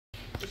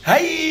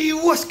Hey,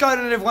 what's going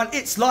on everyone?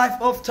 It's Life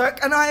of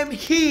Turk and I am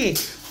here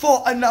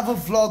for another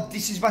vlog.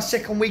 This is my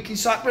second week in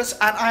Cyprus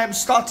and I am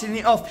starting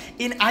it off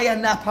in Aiya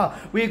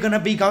Napa. We're going to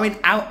be going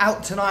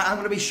out tonight. I'm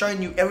going to be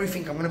showing you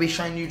everything. I'm going to be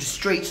showing you the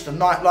streets, the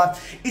nightlife.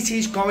 It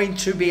is going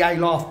to be a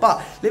laugh.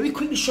 But let me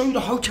quickly show you the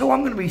hotel. I'm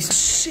going to be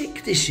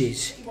sick this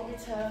is. You want me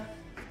to...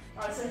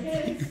 Alright, so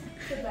here's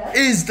the bed.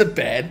 Is the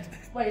bed.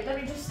 Wait,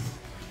 let me just...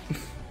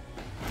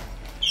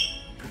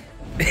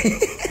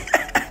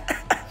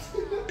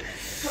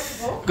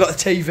 Got a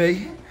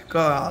TV.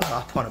 Got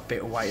up on a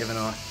bit of weight, haven't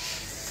I?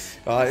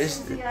 Right, this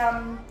is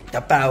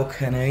the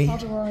balcony.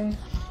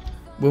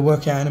 We'll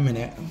work out in a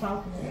minute.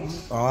 Balcony.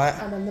 Alright.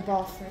 And then the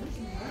bathroom.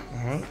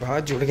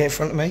 Right, do you want to get in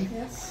front of me?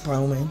 Yes. By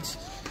all means.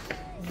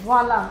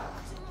 Voila.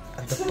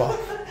 And the bath.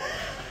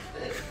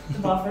 The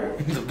bathroom.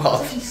 The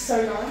bath. It's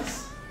actually so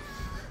nice.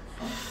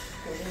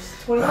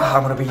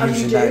 I'm going to be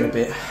using that in a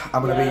bit.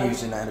 I'm going to be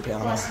using that in a bit.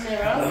 Nice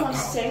mirror,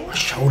 nice sink. My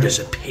shoulders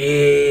are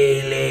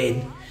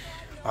peeling.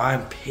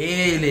 I'm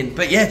peeling.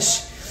 But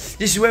yes,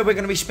 this is where we're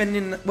going to be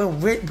spending... Well,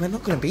 we're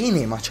not going to be in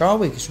here much, are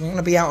we? Because we're going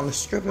to be out on the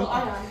strip. Well,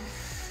 I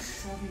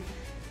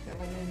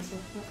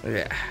am.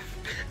 Yeah.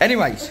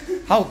 Anyways,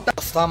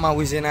 last time I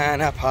was in Aiya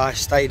Napa, I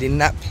stayed in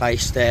that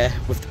place there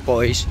with the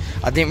boys.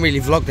 I didn't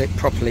really vlog it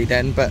properly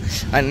then,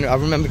 and I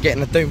remember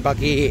getting a dune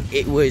buggy.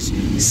 It was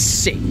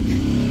sick.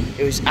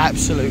 It was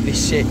absolutely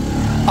sick.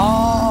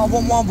 Oh, I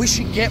want one. We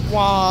should get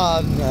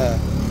one.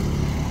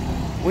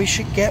 We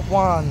should get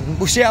one.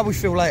 We'll see how we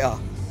feel later.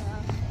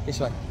 This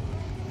way.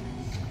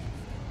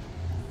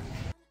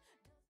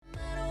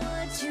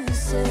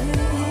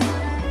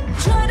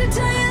 Try to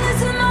tell you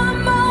this in my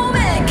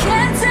moment.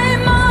 Can't say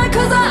more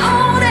cause I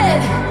own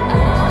it.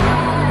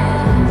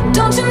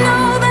 Don't you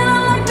know that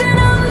I'm locked and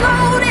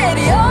unloaded?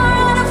 You're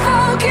out of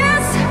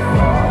focus.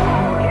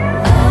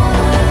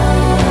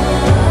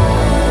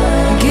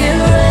 Get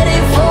ready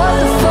for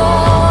the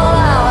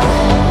fallout.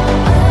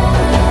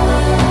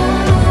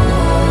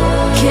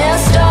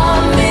 Can't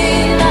stop me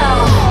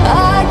now.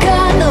 I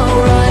got no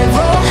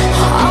rival.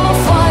 I'ma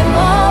fight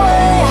my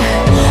way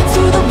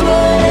through the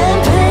blood and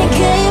pain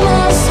game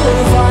of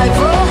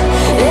survival.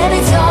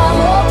 Anytime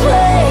or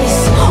place,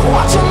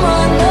 watch 'em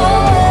run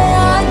away.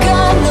 I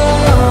got no.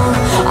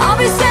 I'll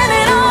be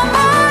standing on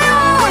my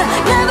own,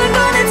 never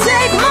gonna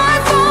take my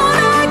phone.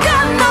 I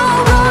got no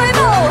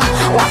rival.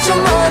 Watch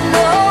 'em run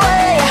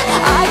away.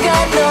 I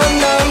got no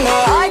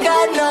rival.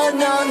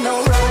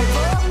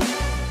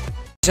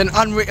 It's an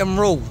unwritten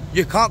rule.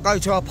 You can't go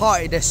to a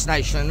party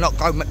destination and not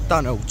go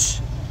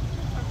McDonald's.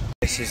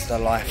 This is the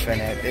life,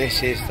 innit?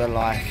 This is the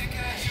life.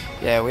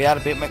 Yeah, we had a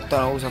bit of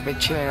McDonald's. I've been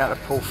chilling at the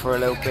pool for a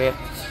little bit.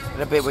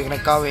 In a bit we're going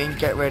to go in,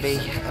 get ready,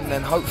 and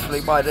then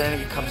hopefully by then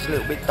it becomes a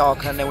little bit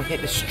darker and then we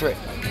hit the strip.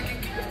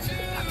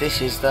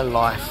 This is the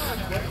life.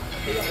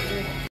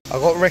 I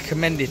got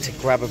recommended to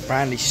grab a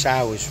brandy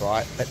sours,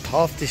 right? But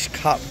half this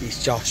cup is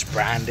just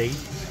brandy.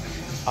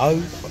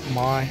 Oh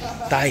my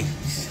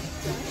days.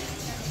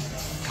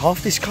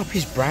 Half this cup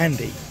is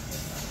brandy.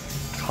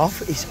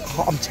 Half is,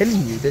 I'm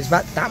telling you, there's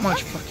about that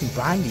much fucking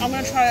brandy. I'm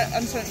going to try it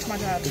and send it to my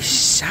dad. It's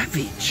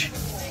savage.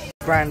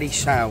 Brandy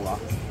sour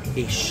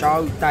is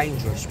so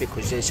dangerous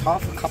because there's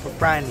half a cup of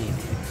brandy in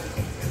it.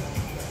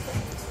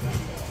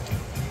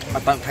 I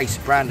don't taste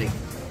the brandy.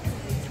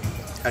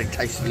 And it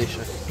tastes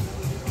delicious.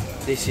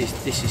 This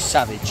is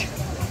savage.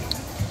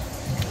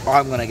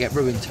 I'm going to get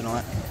ruined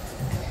tonight.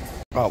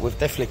 Right, we've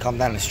definitely come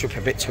down the strip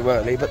a bit too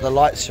early, but the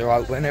lights are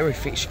open,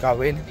 everything's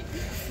going.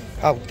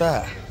 Oh,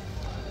 there.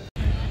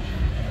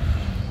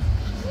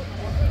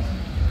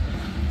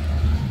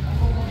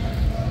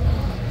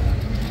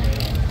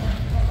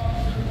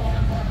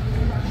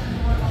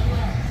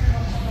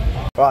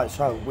 Right,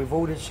 so we've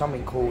ordered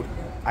something called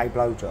a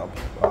blowjob,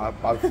 right,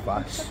 both of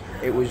us.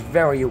 It was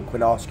very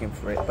awkward asking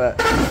for it, but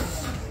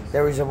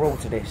there is a rule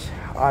to this.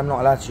 I'm not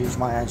allowed to use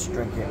my hands to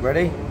drink it.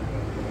 Ready?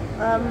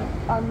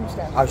 I'm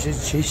scared. Oh,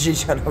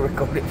 she's going to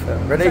record it for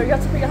ready? So you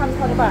have to put your hands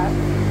behind your back.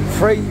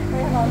 3. Wait,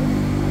 hang on.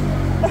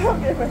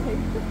 I'm getting ready.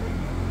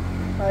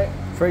 Right.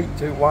 3,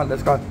 2, 1,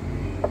 let's go.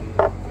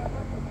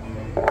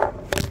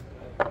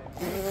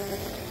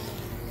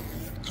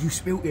 You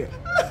spilled it.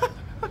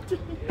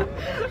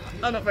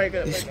 I'm not very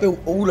good at You it. spilled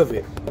all of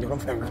it. I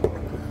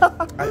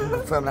can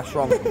confirm that's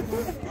wrong. Oh.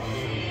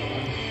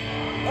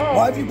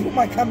 Why have you put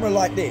my camera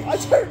like this? I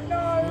don't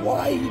know.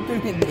 Why are you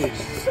doing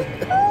this?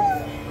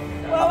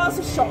 Well, that's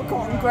a shot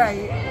gone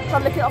great. Can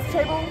I lick it off the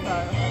table?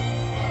 No.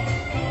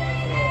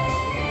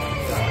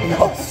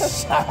 Not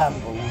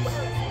shambles.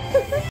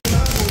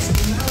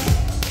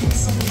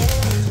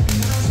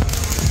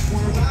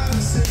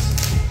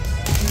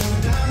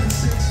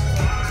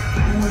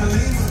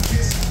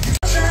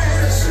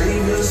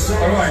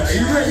 Alright, are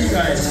you ready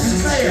guys?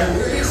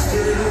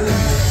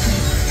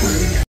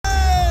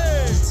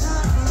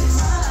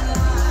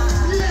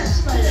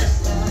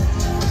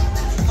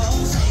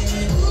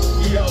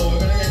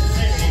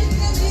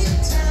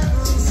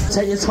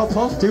 Take your top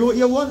off, do what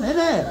you want,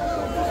 innit?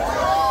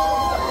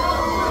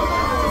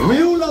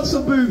 We all love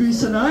some boobies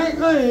tonight,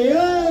 hey,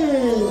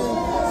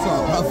 hey!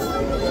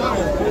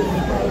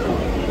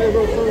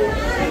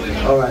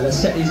 Alright, let's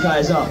set these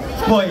guys up.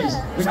 Boys,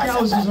 the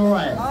girls is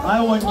alright.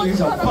 I want you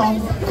to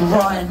bump,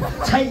 grind,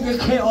 take your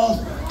kit off,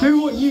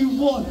 do what you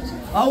want.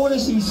 I want to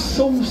see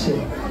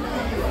saucy.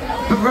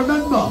 But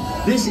remember,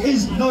 this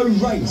is no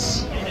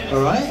race,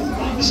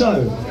 alright?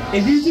 So,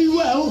 if you do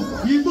well,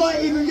 you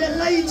might even get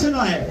laid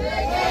tonight.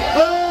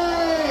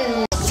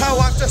 Hey! So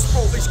I've just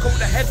brought this called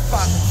the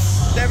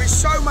headbutt. There is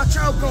so much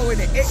alcohol in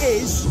it. It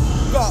is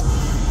got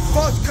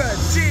vodka,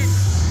 gin,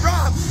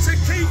 rum,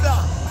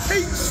 tequila,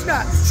 peach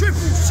snaps, triple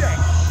sec.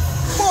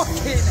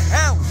 Fucking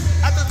hell!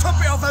 And to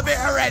top it off a bit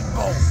of Red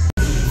Bull.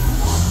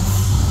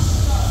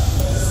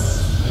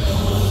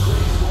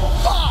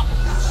 Fuck!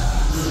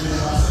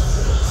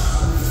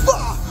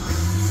 Fuck!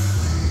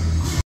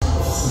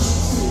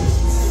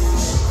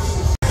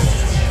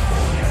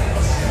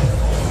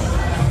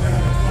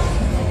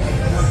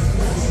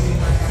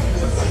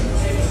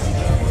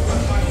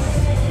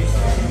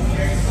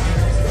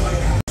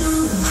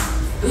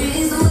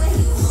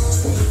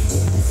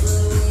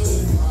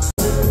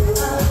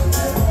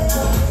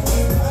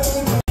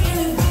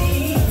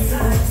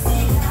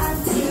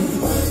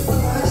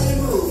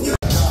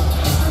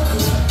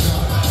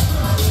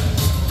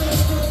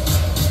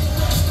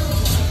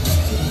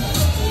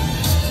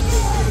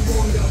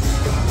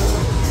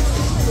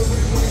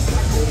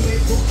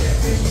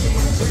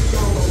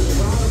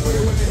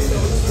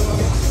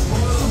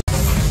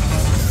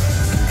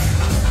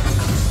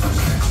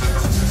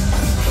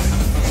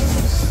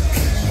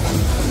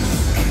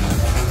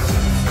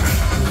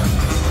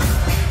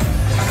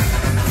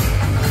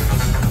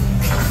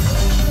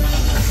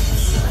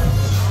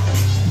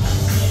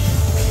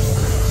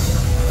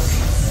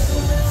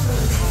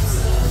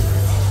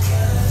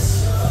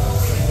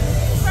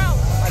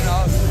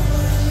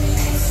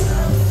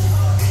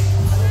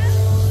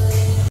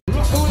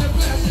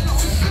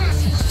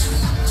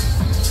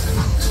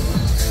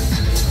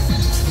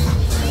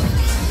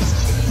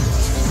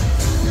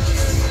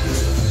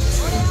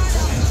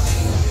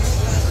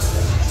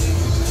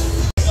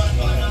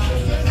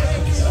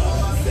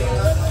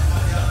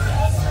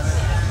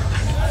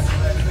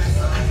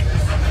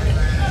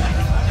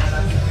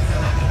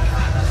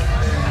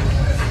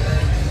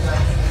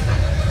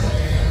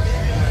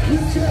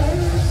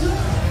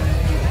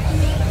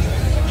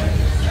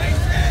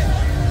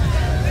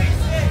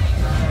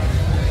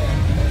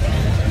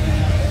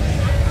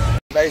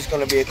 Today's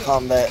going to be a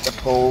calm day at the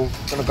pool.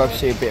 Going to go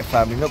see a bit of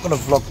family. Not going to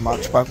vlog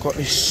much, but I've got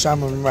this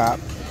salmon wrap.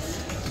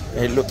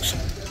 It looks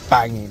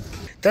banging.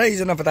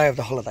 Today's another day of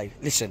the holiday.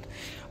 Listen,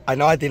 I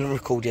know I didn't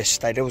record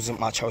yesterday. There wasn't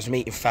much. I was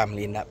meeting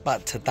family and that.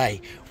 But today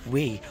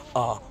we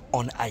are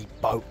on a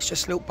boat. It's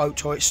just a little boat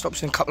tour. It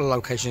stops in a couple of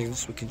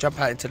locations. We can jump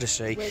out into the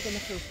sea. We're gonna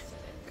feel.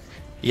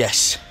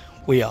 Yes,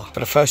 we are.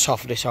 For the first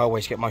half of this, I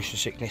always get motion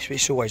sickness, but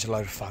it's always a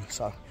load of fun.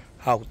 So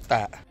hold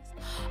that.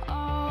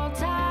 All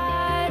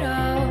tied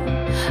up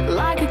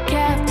like a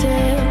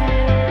captive.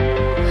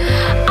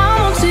 I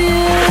want you.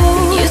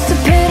 Used to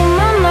pay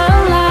my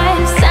mind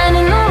life,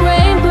 standing on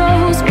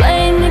rainbows,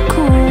 playing it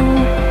cool.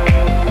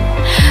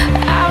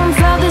 I haven't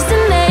felt this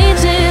in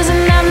ages,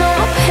 and I know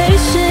my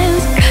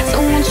patience. So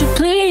won't you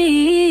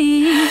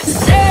please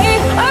stay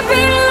a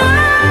bit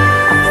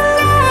longer?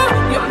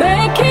 You're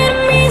making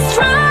me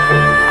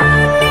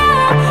stronger,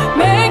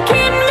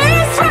 making me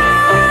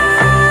stronger.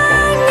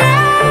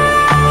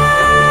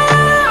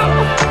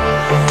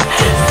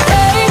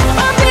 Stay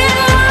a bit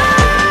longer.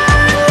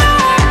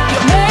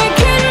 You're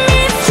making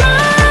me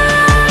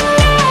stronger.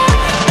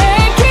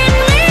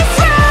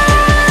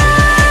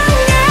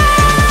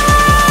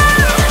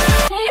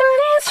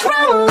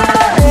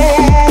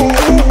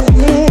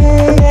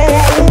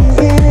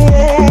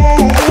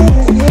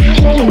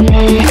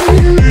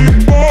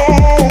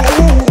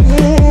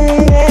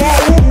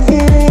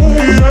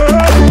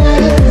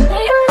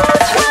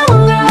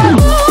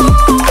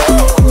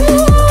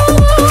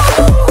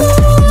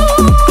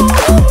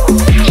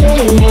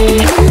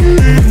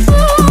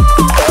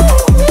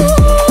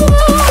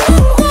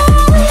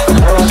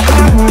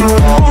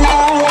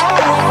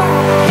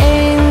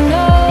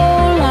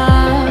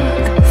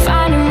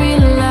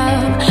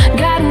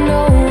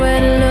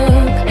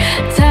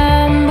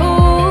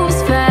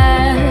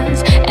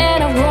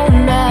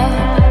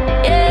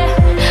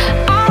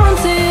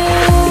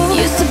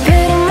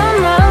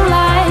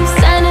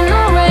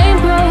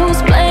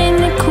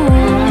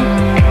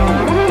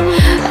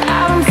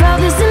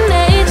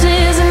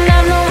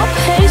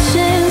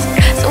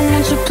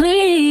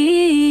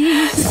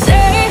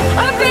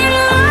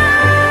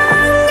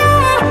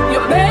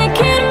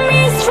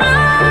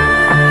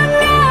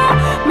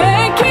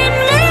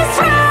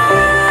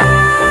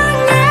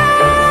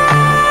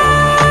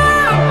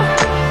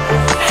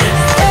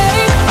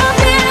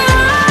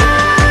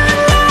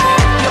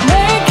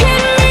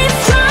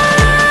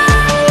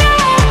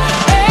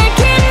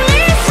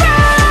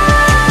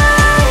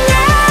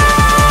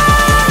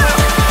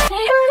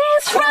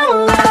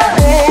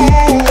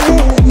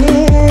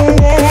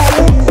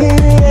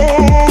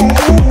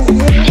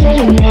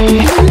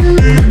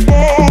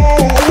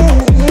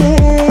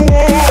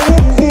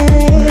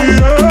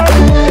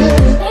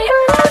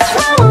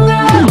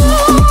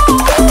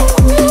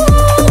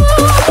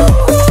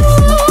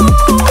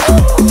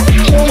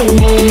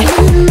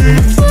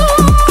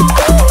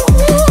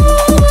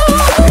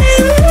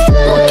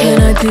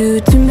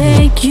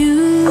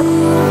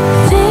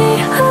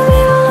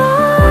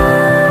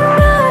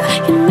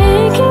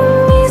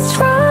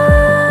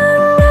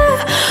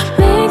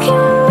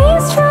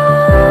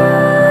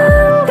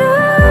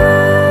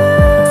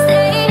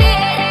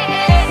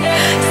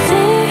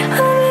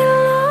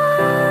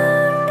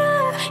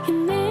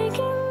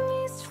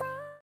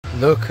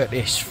 Look at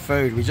this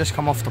food. We just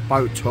come off the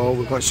boat tour.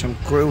 We've got some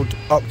grilled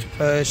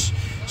octopus,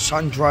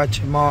 sun-dried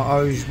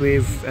tomatoes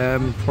with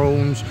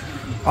prawns.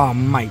 Oh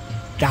mate,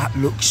 that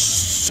looks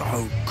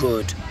so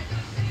good.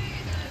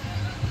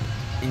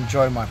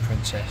 Enjoy, my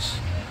princess.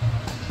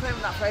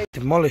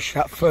 Demolished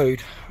that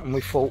food and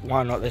we thought,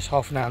 why not? There's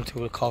half an hour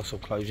until the castle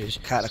closes.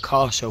 Look at the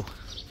castle.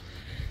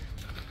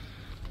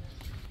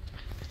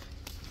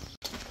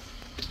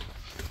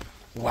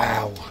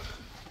 Wow,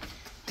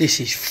 this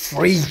is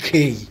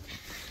freaky.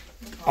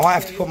 I might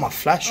have to put my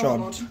flash on.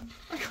 God.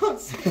 I can't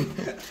see.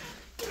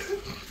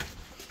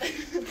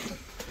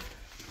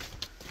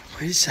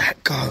 Where's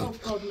that go? Oh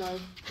God, no.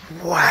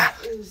 Wow.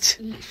 It's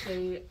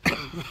literally...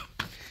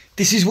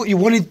 This is what you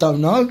wanted though,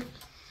 no?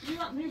 You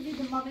that movie,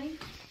 The Mummy?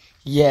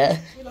 Yeah.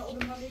 We let all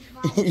the money come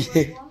out.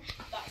 Yeah.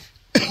 That's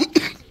the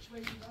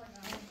situation right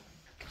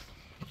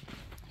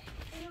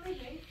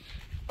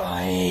now.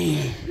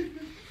 Aye.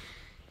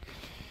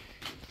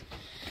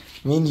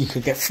 I mean, you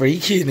could get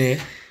freaky in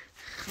here.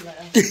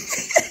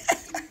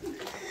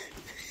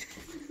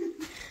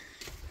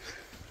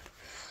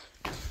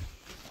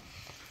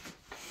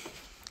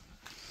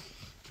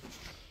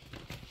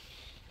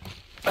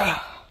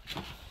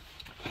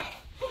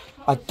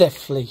 I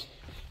definitely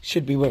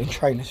should be wearing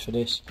trainers for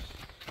this.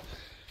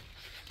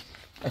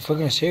 If we're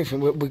going to see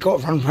anything, we've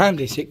got to run around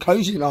this. It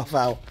closes in half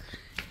hour.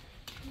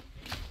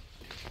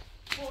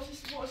 What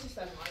is this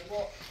then,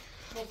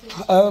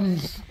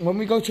 mate? When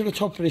we go to the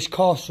top of this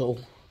castle,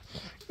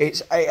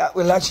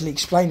 we'll actually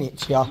explain it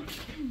to you.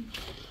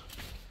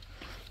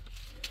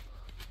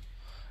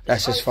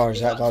 That's as far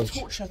as that goes.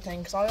 Torture thing,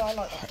 because I like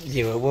that.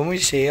 Yeah, well, when we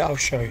see it, I'll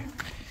show you.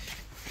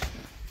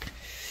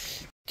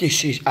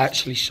 This is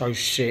actually so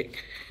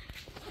sick.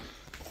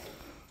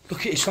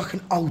 Look, it's like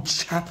an old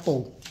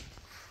chapel.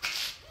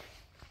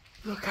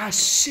 Look how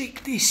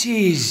sick this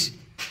is.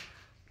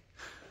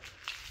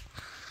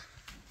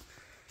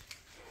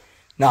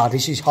 Nah,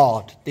 this is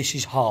hard. This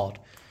is hard.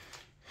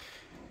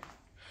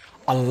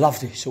 I love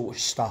this sort of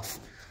stuff.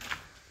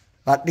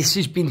 Like, this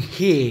has been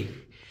here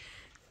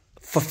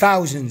for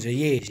thousands of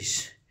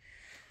years.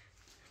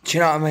 Do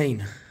you know what I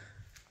mean?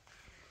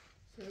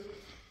 So,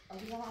 I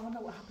want to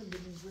know what happened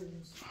in these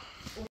rooms.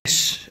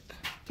 Yes.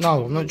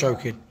 No, I'm not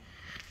joking.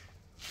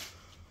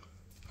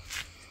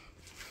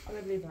 I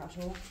don't believe that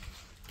at all.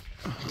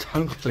 I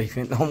don't believe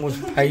it. No one was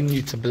paying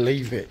you to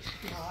believe it.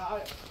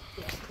 No,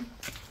 yeah.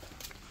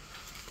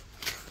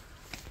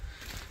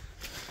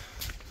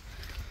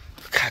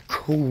 Look how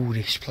cool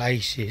this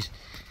place is.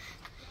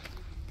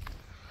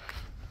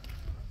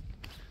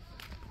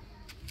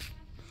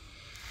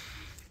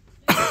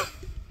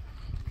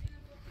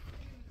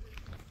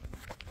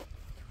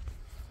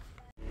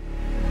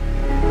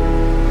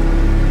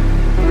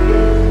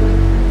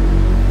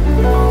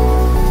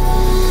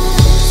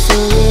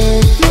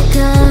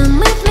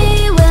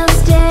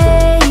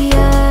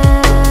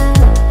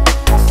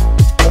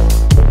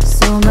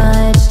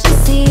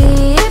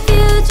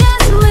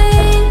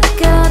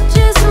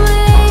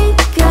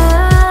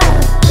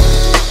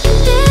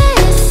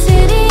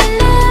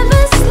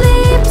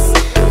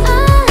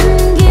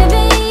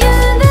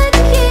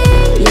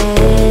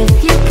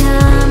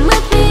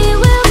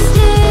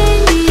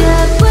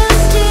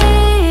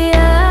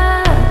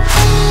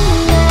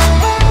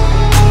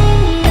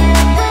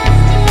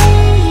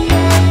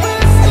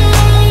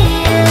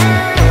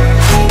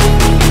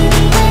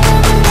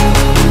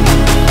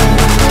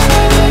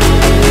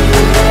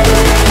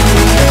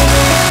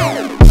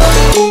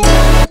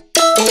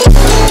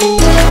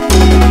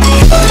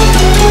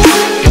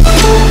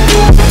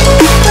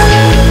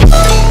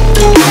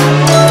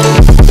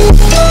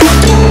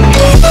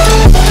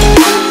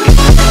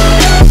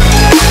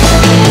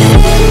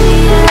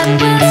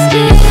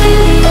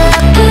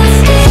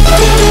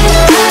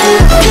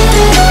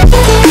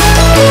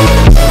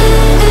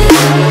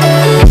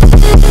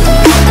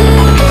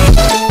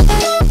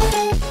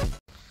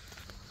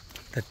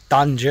 The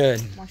dungeon.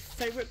 My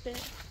favourite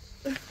bit.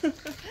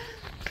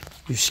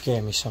 You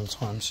scare me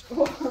sometimes.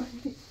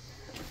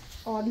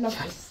 Oh, I love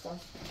this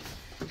stuff.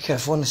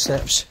 Careful on the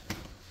steps.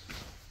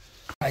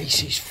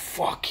 This is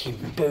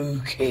fucking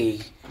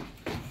spooky.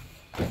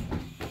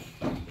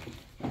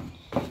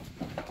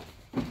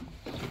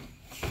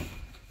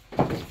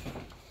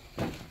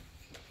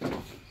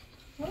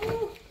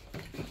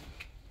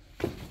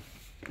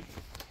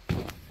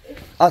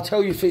 I'll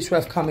tell you if it's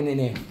worth coming in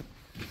here.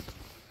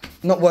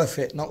 Not worth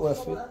it, not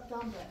worth it.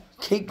 Down there.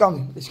 Keep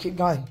going, let's keep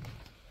going.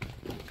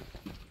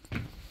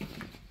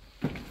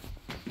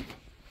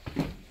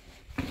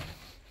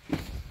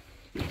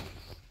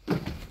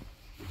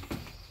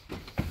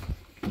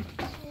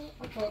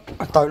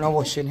 I don't know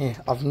what's in here.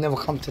 I've never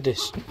come to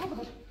this. Oh my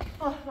god.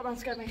 Oh, that man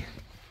scared me.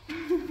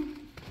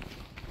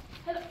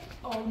 Hello.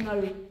 Oh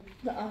no.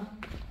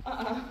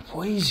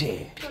 What is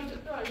it?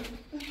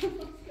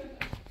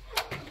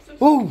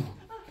 No. Ooh!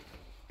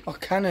 Oh,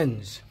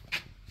 cannons.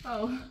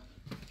 Oh.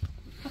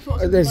 I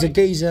thought it was There's a like-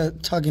 geezer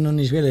tugging on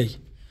his willy.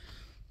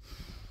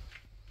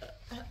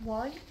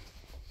 Why?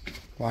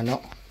 Why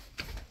not? What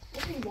do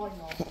you mean, why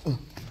not?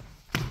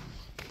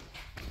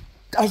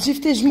 As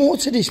if there's more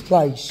to this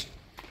place.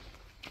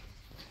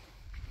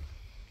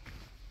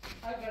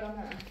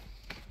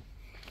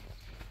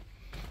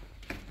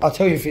 I'll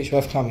tell you if it's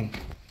worth coming.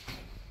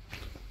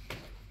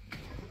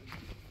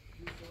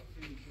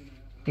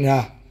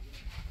 Nah.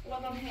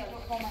 Well, I'm here,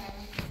 not gone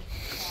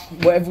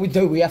out. Whatever we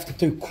do, we have to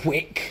do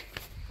quick.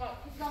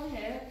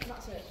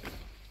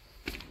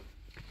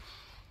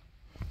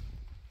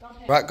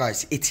 Right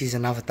guys, it is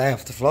another day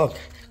of the vlog.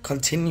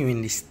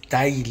 Continuing this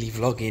daily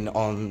vlogging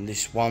on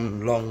this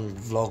one long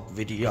vlog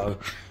video.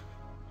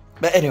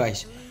 But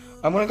anyways,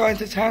 I'm going to go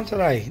into town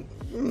today.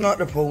 Not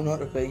the pool, not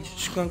the beach.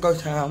 Just going to go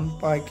town,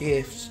 buy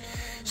gifts,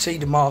 see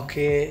the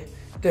market,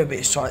 do a bit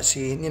of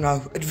sightseeing, you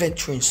know,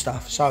 adventuring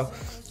stuff. So,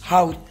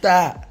 how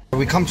that?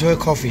 We come to a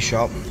coffee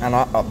shop and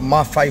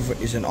my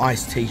favourite is an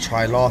iced tea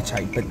chai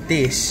latte. But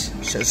this,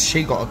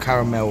 she got a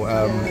caramel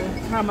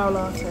caramel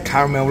latte.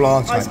 Caramel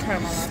latte. Iced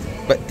caramel latte.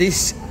 But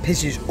this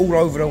pisses all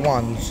over the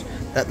ones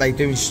that they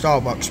do in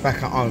Starbucks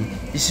back at home.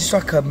 This is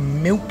like a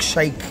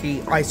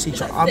milkshakey iced tea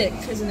chai. Thick,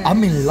 isn't it?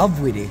 I'm in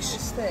love with this.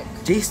 It's thick.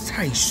 This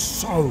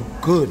tastes so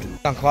good.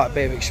 Done quite a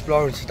bit of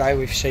exploring today.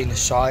 We've seen the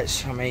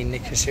sights. I mean,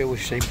 Nicholas Hill, we've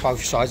seen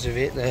both sides of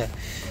it,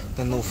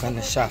 the north and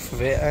the south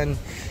of it. And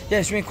yeah,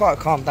 it's been quite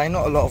a calm day.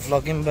 Not a lot of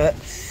vlogging, but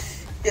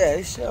yeah,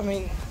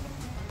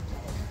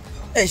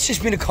 it's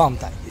just been a calm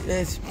day.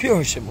 It's pure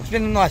and simple. It's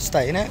been a nice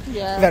day, innit?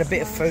 Yeah. We've had a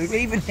bit of food. We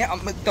even hit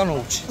up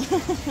McDonald's.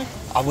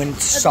 I went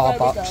to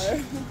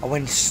Starbucks. I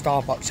went to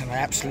Starbucks and I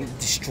absolutely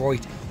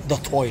destroyed the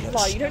toilets.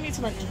 Right, you don't need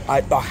to mention it.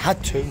 I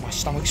had to. My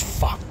stomach's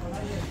fucked.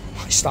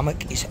 My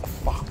stomach is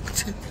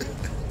fucked.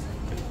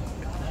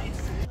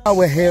 Oh,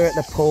 we're here at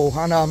the pool.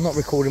 I know I'm not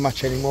recording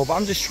much anymore, but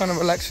I'm just trying to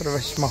relax for the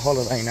rest of my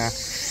holiday now.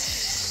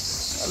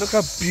 Look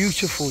how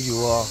beautiful you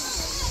are.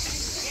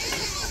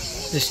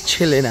 Just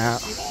chilling out.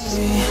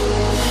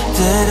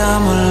 That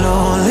I'm a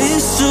lonely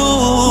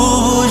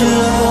soul, would you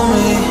love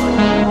me?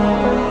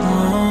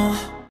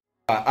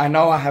 I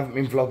know I haven't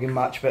been vlogging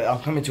much, but I'm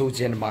coming towards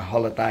the end of my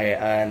holiday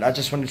and I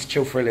just wanted to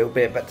chill for a little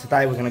bit. But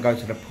today we're going to go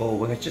to the pool.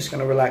 We're just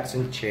going to relax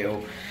and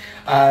chill.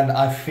 And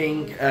I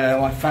think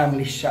my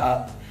family set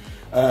up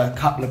a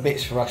couple of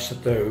bits for us to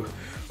do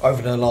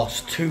over the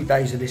last 2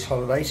 days of this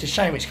holiday. It's a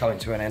shame it's coming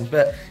to an end,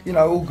 but you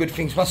know, all good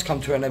things must come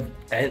to an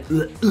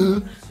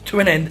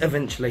end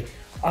eventually.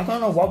 I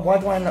don't know, why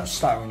do I end up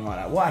stuttering like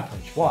that? What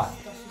happens? Why?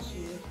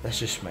 That's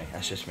just me,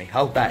 that's just me.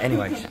 Hold that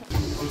anyways.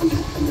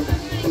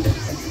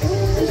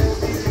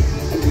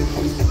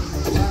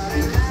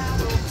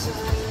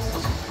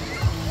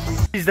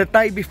 This is the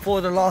day before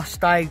the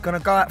last day. Gonna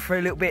go out for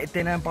a little bit of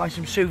dinner and buy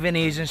some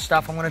souvenirs and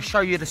stuff. I'm gonna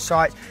show you the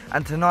sights,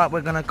 and tonight we're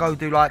gonna go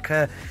do like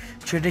a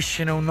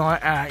traditional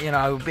night out, you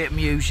know, a bit of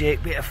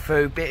music, bit of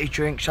food, bit of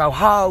drink, so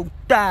hold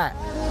that.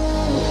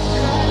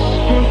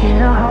 Taking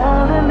a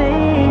hold of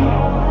me.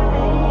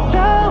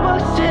 Love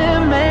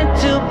wasn't meant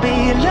to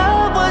be,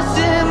 love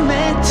wasn't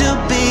meant to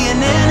be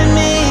an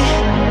enemy.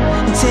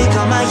 Take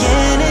all my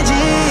energy.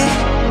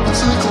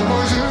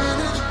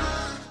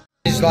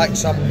 It's like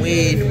some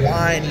weird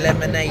wine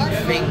lemonade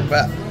thing,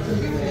 but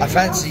I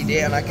fancied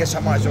it and I guess I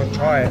might as well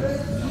try it.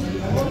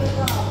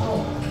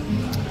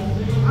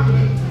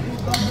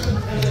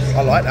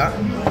 I like that.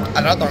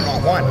 And I don't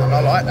like wine, and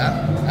I like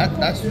that.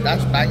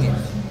 That's banging.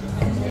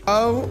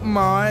 Oh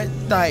my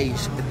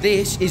days.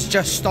 This is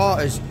just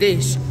starters.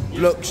 This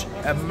looks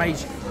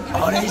amazing.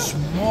 Oh, there's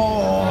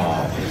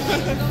more.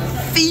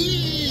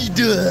 Feed.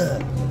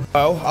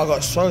 Well, I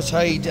got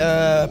sauteed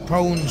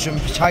prawns and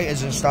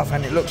potatoes and stuff,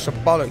 and it looks a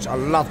bollocks. I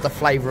love the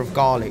flavour of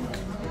garlic.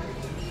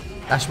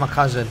 That's my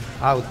cousin.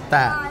 Oh,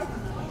 that.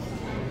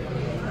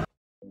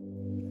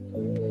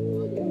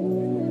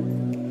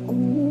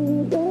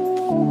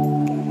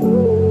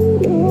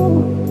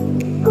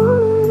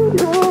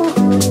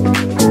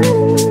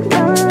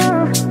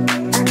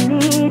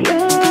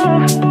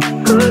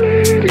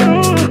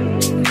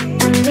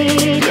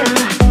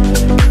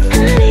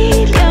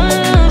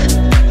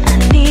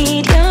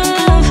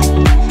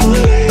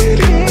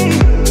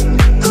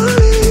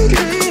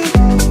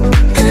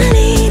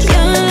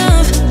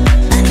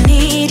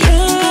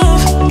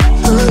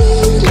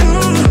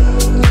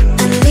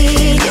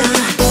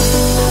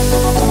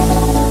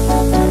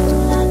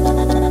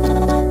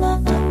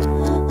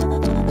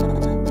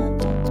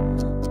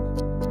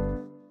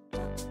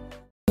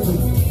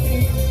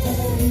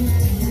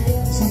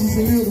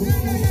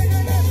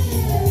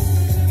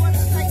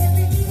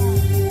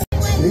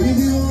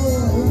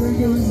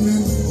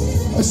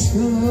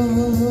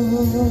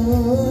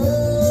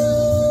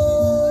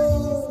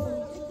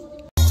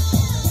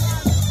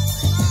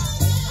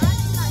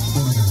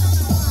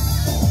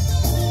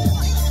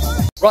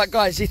 Right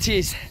guys, it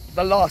is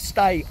the last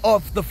day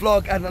of the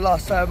vlog and the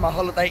last day of my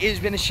holiday. It has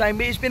been a shame,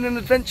 but it's been an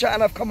adventure,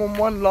 and I've come on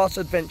one last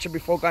adventure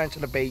before going to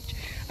the beach,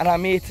 and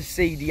I'm here to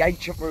see the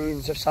ancient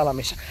ruins of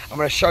Salamis. I'm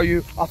going to show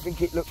you. I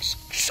think it looks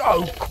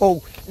so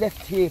cool.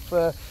 Left here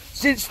for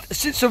since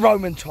the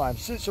Roman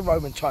times,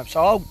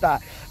 so hold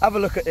that, have a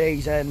look at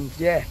these, and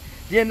yeah,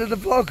 the end of the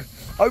vlog.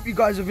 Hope you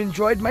guys have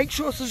enjoyed. Make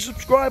sure to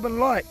subscribe and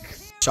like.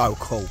 So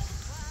cool.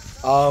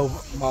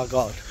 Oh my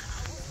god.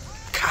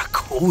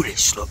 cool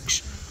this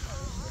looks.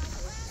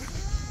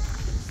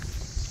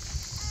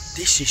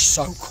 This is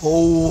so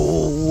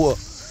cool.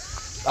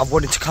 I've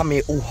wanted to come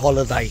here all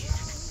holiday.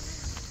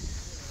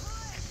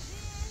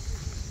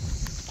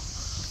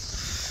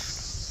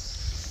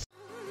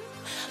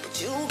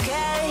 You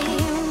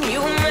came,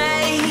 you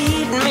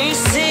made me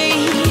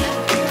see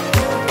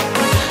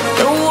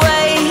the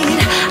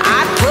weight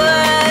I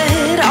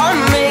put on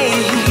me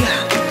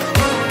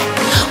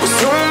was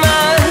too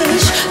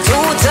much,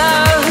 too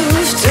tough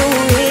to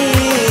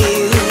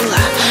heal.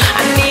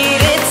 I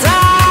needed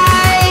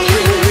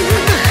time,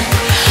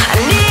 I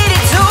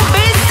needed to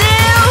be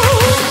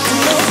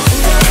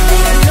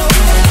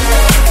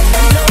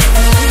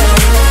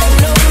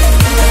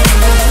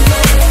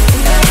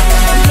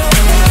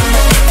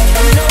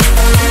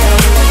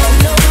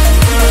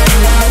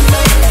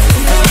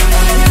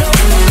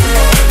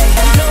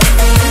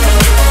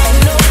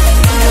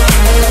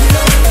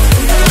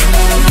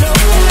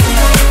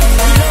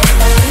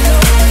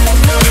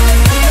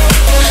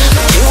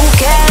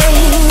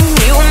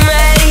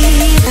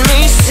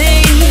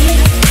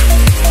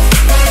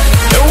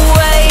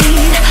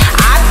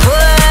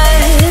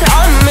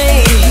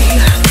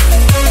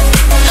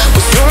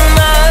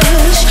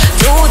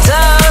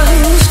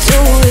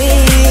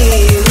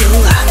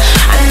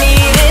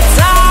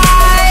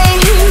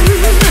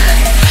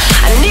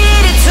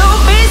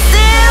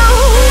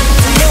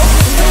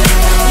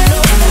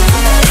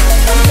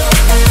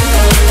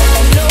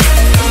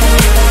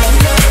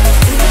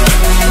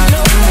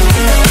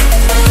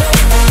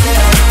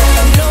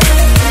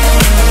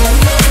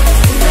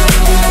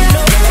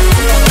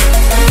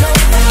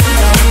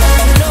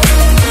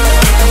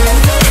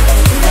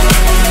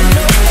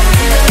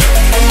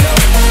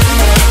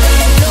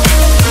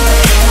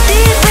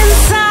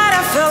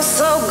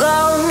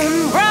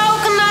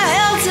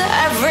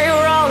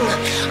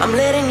I'm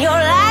letting your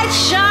light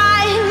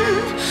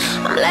shine.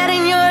 I'm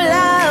letting your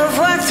love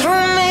work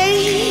through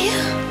me.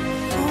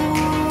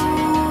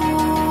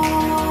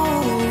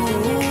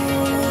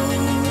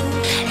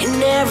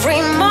 In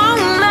every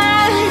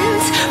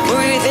moment,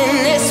 breathe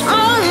in this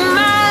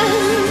moment.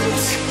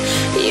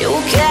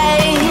 You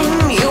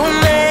came, you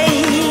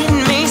made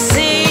me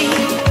see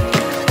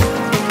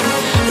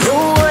the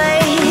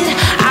weight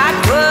I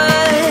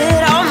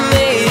put on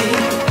me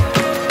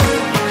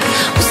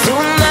was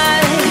too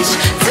much,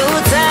 too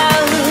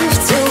tough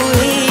to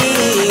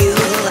heal.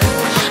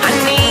 I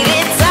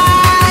needed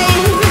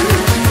time,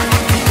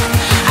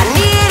 I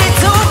needed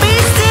to be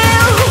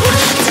still,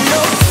 to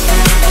know.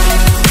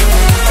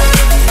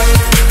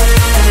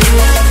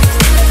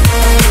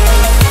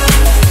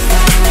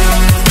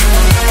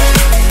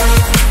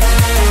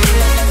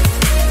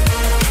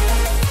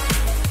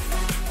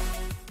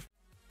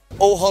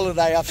 All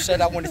holiday I've said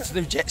I wanted to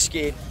do jet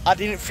skiing. I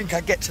didn't think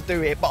I'd get to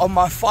do it, but on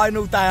my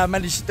final day I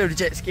managed to do the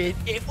jet skiing.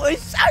 It was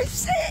so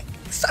sick,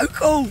 so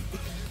cool.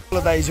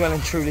 Holiday's well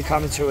and truly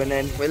coming to an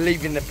end. We're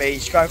leaving the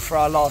beach, going for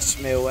our last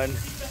meal, and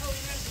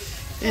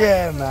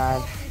yeah,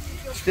 man,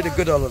 it's been a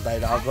good holiday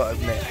though, I've got to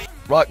admit.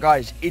 Right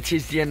guys, it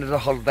is the end of the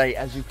holiday.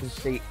 As you can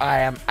see, I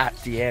am at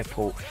the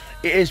airport.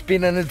 It has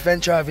been an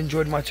adventure. I've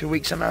enjoyed my 2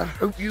 weeks, and I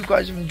hope you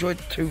guys have enjoyed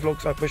the 2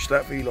 vlogs I pushed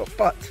out for you lot,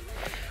 but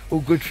all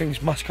good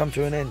things must come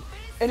to an end.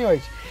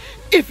 Anyways,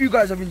 if you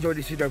guys have enjoyed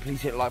this video,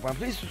 please hit the like button,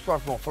 please subscribe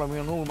for more, follow me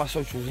on all of my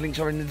socials, links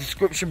are in the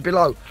description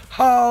below.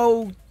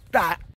 Hold that.